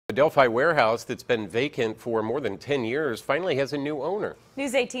The Delphi warehouse that's been vacant for more than 10 years finally has a new owner.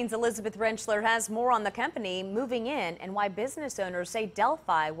 News 18's Elizabeth Rentschler has more on the company moving in and why business owners say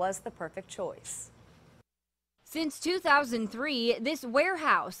Delphi was the perfect choice. Since 2003, this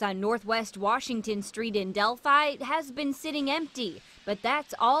warehouse on Northwest Washington Street in Delphi has been sitting empty, but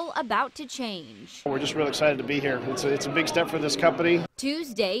that's all about to change. We're just really excited to be here. It's a big step for this company.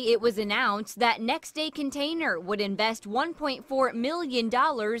 Tuesday, it was announced that Next Day Container would invest $1.4 million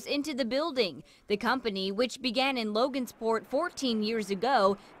into the building. The company, which began in Logansport 14 years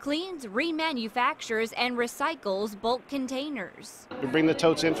ago, cleans, remanufactures, and recycles bulk containers. We bring the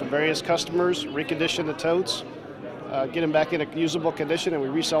totes in from various customers, recondition the totes, get them back in a usable condition, and we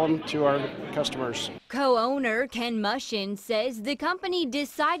resell them to our customers. Co-owner Ken Mushin says the company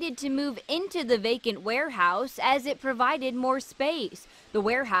decided to move into the vacant warehouse as it provided more space. The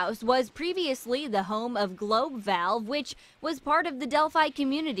warehouse was previously the home of Globe Valve, which was part of the Delphi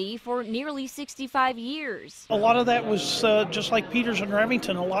community for nearly 65 years. A lot of that was just like Peters and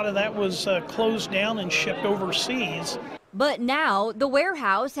Remington, a lot of that was closed down and shipped overseas. But now, the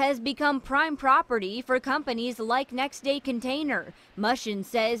warehouse has become prime property for companies like Next Day Container. Mushin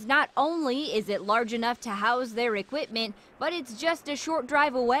says not only is it large enough to house their equipment, but it's just a short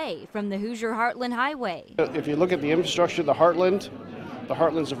drive away from the Hoosier Heartland Highway. If you look at the infrastructure of the Heartland's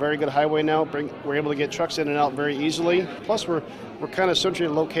a very good highway now. We're able to get trucks in and out very easily. Plus, we're kind of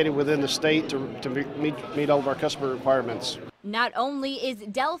centrally located within the state to meet all of our customer requirements. Not only is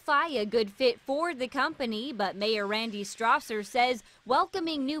Delphi a good fit for the company, but Mayor Randy Strasser says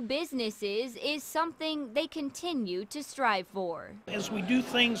welcoming new businesses is something they continue to strive for. As we do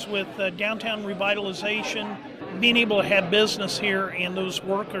things with downtown revitalization, being able to have business here and those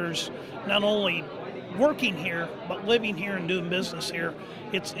workers not only working here, but living here and doing business here,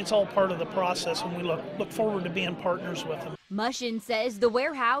 it's all part of the process, and we look forward to being partners with them. Mushin says the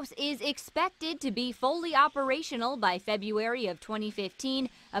warehouse is expected to be fully operational by February of 2015.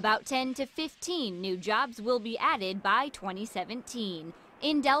 About 10 to 15 new jobs will be added by 2017.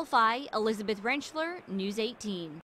 In Delphi, Elizabeth Rentschler, News 18.